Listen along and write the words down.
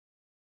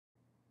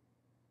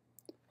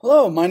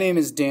Hello, my name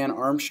is Dan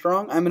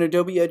Armstrong. I'm an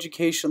Adobe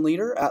Education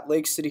Leader at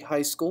Lake City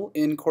High School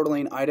in Coeur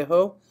d'Alene,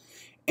 Idaho.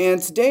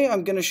 And today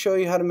I'm going to show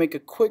you how to make a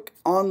quick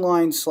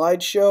online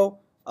slideshow,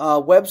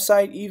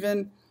 website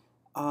even,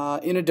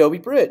 in Adobe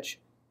Bridge.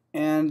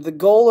 And the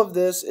goal of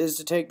this is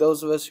to take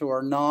those of us who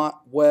are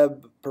not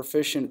web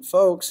proficient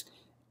folks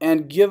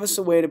and give us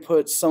a way to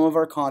put some of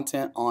our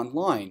content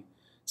online.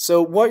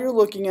 So what you're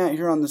looking at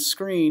here on the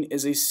screen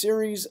is a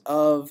series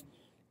of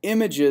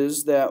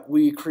images that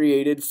we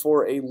created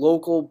for a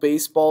local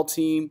baseball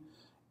team,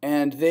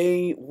 and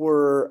they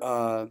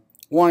were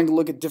wanting to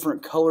look at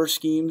different color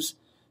schemes.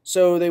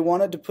 So they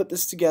wanted to put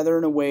this together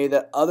in a way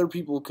that other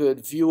people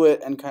could view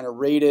it and kind of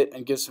rate it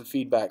and give some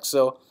feedback.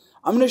 So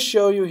I'm going to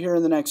show you here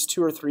in the next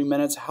 2 or 3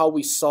 minutes how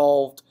we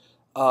solved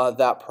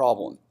that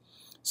problem.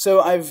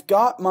 So I've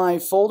got my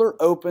folder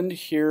opened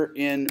here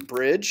in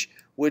Bridge,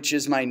 which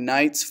is my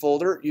Nights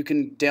folder. You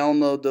can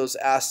download those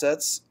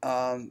assets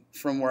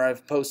from where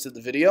I've posted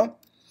the video.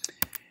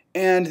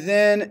 And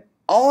then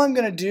all I'm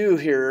going to do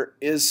here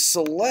is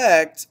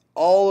select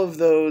all of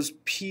those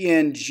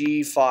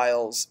PNG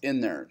files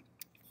in there.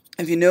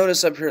 If you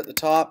notice up here at the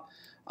top,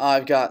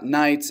 I've got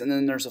Nights, and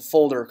then there's a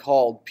folder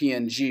called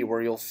PNG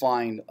where you'll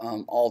find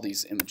all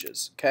these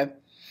images. Okay.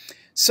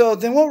 So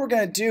then what we're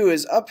going to do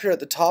is up here at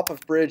the top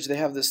of Bridge, they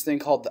have this thing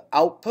called the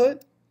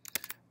output.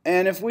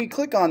 And if we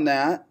click on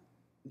that,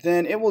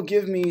 then it will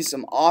give me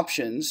some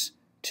options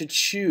to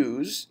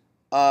choose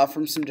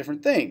from some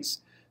different things.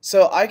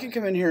 So I can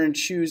come in here and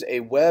choose a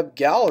web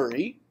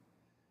gallery,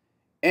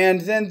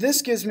 and then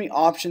this gives me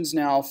options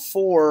now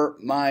for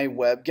my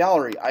web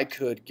gallery. I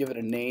could give it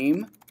a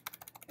name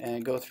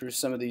and go through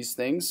some of these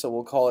things. So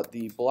we'll call it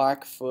the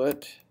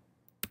Blackfoot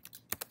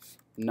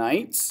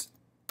Knights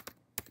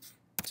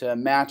to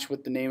match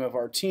with the name of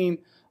our team.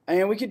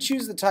 And we could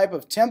choose the type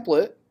of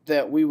template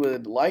that we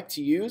would like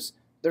to use.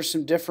 There's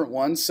some different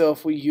ones. So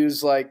if we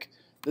use like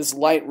this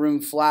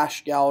Lightroom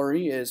Flash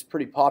gallery is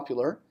pretty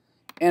popular.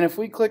 And if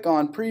we click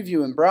on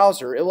preview in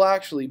browser, it will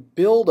actually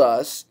build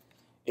us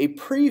a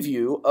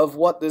preview of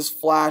what this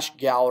Flash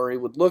gallery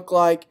would look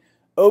like,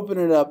 open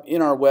it up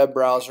in our web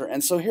browser,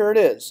 and so here it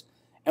is.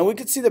 And we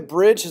can see that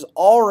Bridge has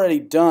already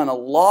done a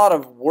lot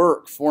of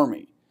work for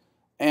me.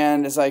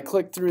 And as I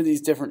click through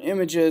these different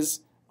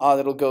images,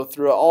 that'll go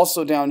through.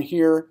 Also down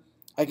here,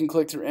 I can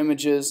click through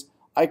images.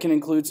 I can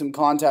include some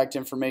contact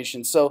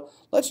information. So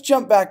let's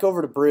jump back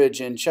over to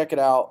Bridge and check it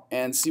out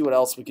and see what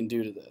else we can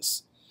do to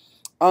this.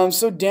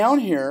 So down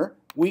here,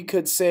 we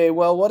could say,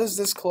 well, what is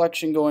this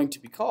collection going to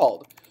be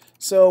called?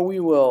 So we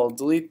will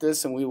delete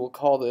this and we will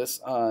call this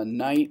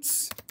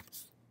Knights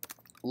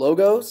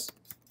Logos.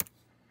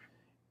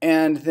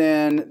 And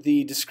then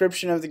the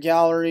description of the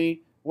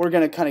gallery, we're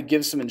going to kind of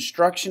give some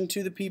instruction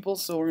to the people.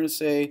 So we're going to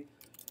say,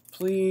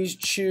 please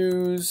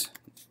choose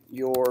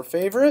your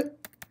favorite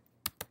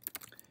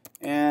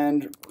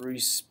and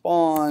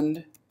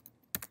respond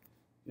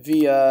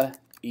via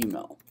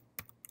email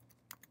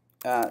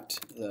at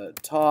the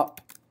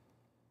top.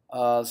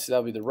 So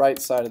that'll be the right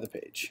side of the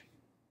page.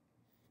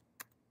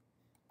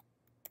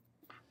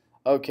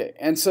 Okay,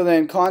 and so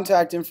then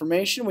contact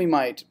information, we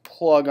might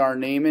plug our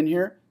name in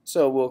here.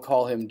 So we'll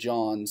call him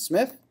John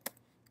Smith.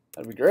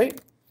 That'd be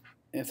great.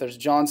 If there's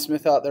John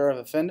Smith out there I've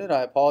offended,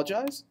 I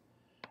apologize.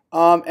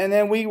 And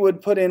then we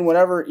would put in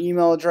whatever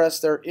email address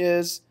there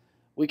is.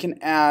 We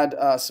can add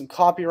some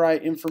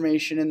copyright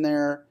information in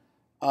there.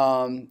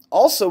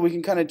 Also, we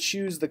can kind of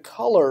choose the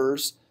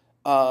colors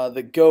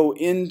that go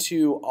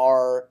into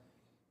our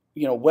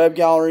web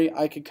gallery.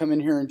 I could come in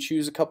here and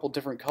choose a couple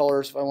different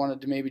colors. If I wanted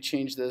to maybe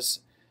change this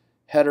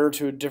header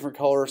to a different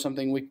color or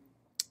something, we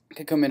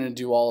could come in and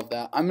do all of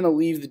that. I'm going to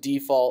leave the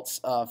defaults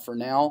for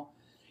now.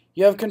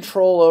 You have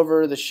control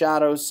over the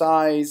shadow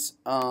size,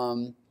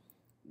 the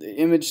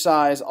image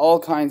size, all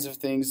kinds of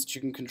things that you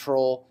can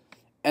control.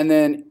 And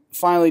then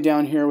finally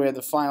down here we have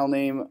the final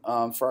name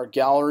for our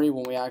gallery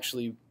when we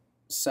actually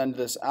send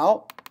this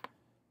out.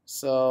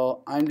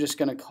 So I'm just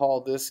going to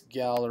call this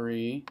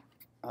gallery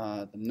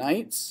the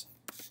Knights.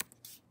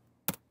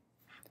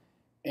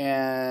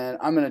 And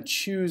I'm going to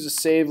choose a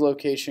save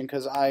location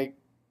because I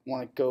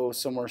want to go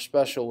somewhere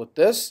special with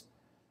this.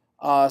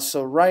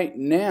 So right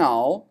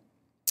now,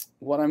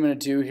 what I'm going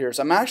to do here is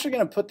I'm actually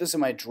going to put this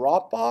in my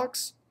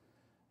Dropbox.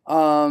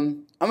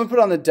 I'm going to put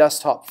it on the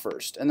desktop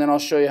first, and then I'll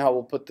show you how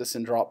we'll put this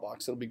in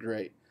Dropbox. It'll be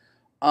great.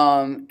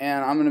 And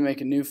I'm going to make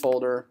a new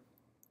folder.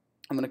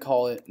 I'm going to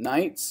call it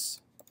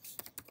Nights.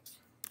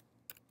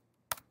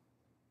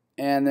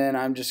 And then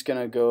I'm just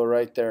going to go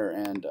right there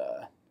and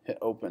hit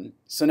open.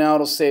 So now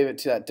it'll save it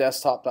to that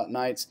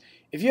desktop.nights.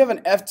 If you have an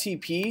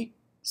FTP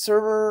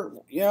server,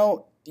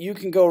 you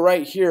can go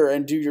right here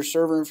and do your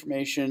server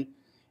information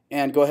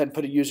and go ahead and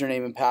put a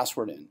username and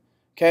password in.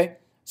 Okay?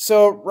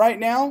 So right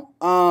now,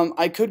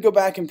 I could go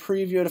back and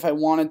preview it if I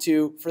wanted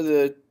to. For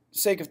the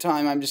sake of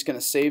time, I'm just going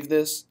to save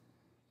this.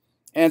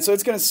 And so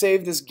it's going to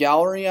save this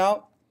gallery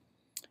out.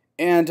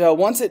 And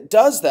once it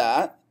does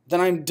that,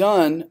 then I'm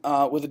done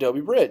with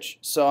Adobe Bridge.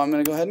 So I'm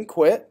going to go ahead and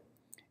quit.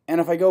 And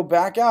if I go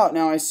back out,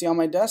 now I see on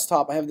my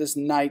desktop I have this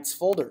Nights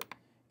folder.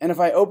 And if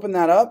I open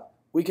that up,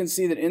 we can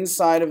see that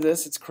inside of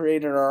this, it's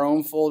created our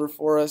own folder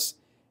for us.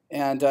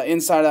 And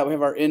inside of that, we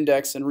have our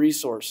index and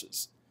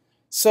resources.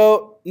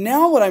 So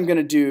now what I'm going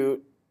to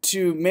do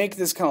to make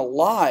this kind of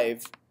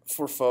live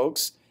for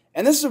folks,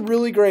 and this is a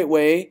really great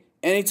way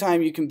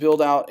anytime you can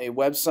build out a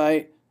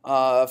website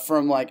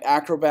from like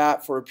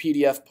Acrobat for a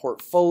PDF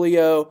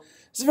portfolio.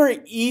 It's a very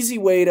easy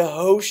way to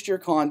host your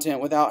content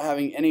without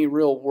having any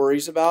real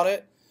worries about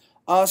it.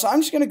 So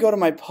I'm just going to go to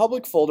my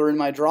public folder in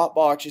my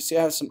Dropbox. You see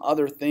I have some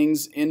other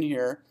things in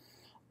here.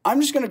 I'm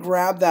just going to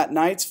grab that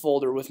Nights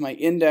folder with my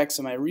index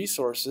and my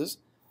resources.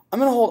 I'm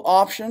going to hold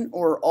Option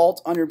or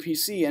Alt on your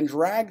PC and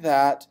drag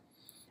that,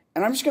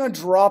 and I'm just going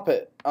to drop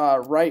it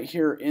right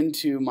here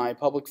into my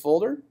public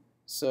folder.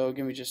 So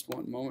give me just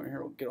one moment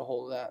here. We'll get a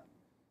hold of that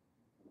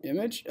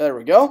image. There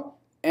we go.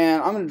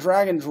 And I'm going to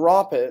drag and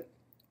drop it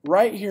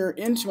right here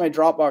into my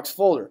Dropbox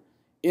folder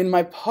in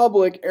my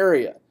public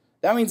area.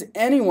 That means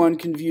anyone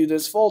can view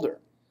this folder.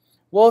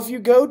 Well, if you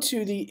go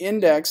to the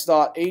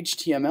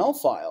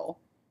index.html file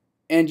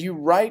and you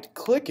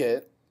right-click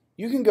it,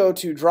 you can go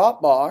to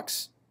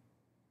Dropbox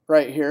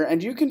right here,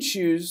 and you can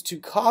choose to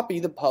copy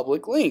the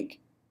public link.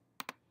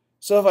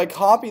 So if I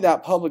copy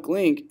that public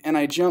link and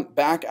I jump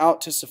back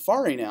out to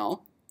Safari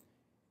now,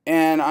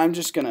 and I'm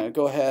just going to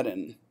go ahead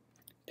and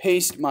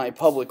paste my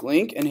public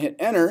link and hit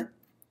enter,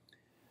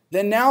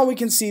 then now we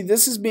can see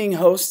this is being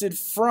hosted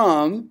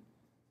from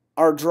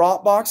our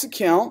Dropbox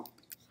account,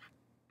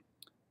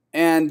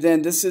 and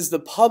then this is the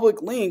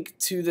public link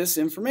to this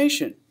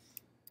information.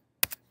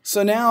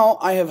 So now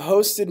I have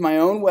hosted my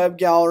own web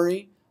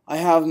gallery. I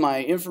have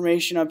my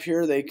information up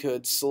here. They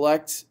could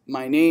select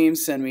my name,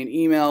 send me an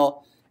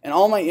email, and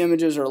all my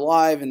images are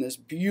live in this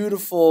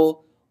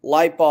beautiful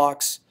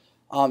Lightbox.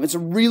 It's a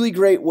really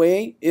great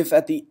way if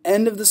at the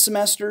end of the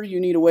semester you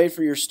need a way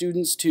for your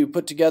students to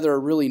put together a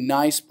really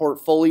nice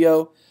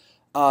portfolio.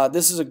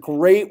 This is a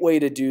great way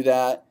to do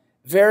that.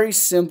 Very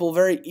simple,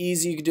 very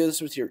easy. You can do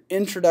this with your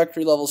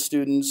introductory level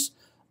students,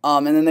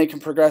 and then they can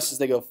progress as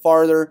they go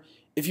farther.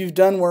 If you've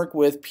done work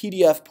with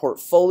PDF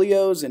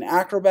portfolios in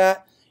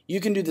Acrobat, you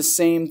can do the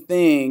same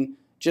thing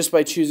just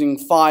by choosing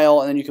File,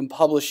 and then you can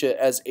publish it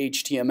as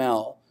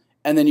HTML.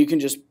 And then you can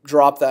just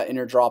drop that in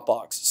your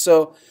Dropbox.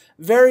 So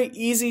very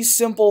easy,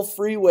 simple,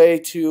 free way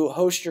to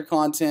host your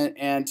content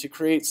and to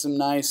create some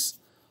nice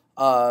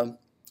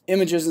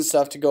images and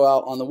stuff to go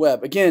out on the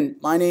web. Again,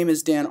 my name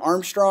is Dan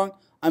Armstrong.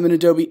 I'm an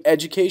Adobe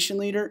Education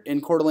Leader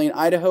in Coeur d'Alene,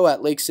 Idaho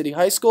at Lake City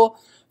High School.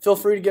 Feel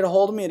free to get a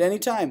hold of me at any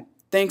time.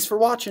 Thanks for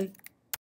watching.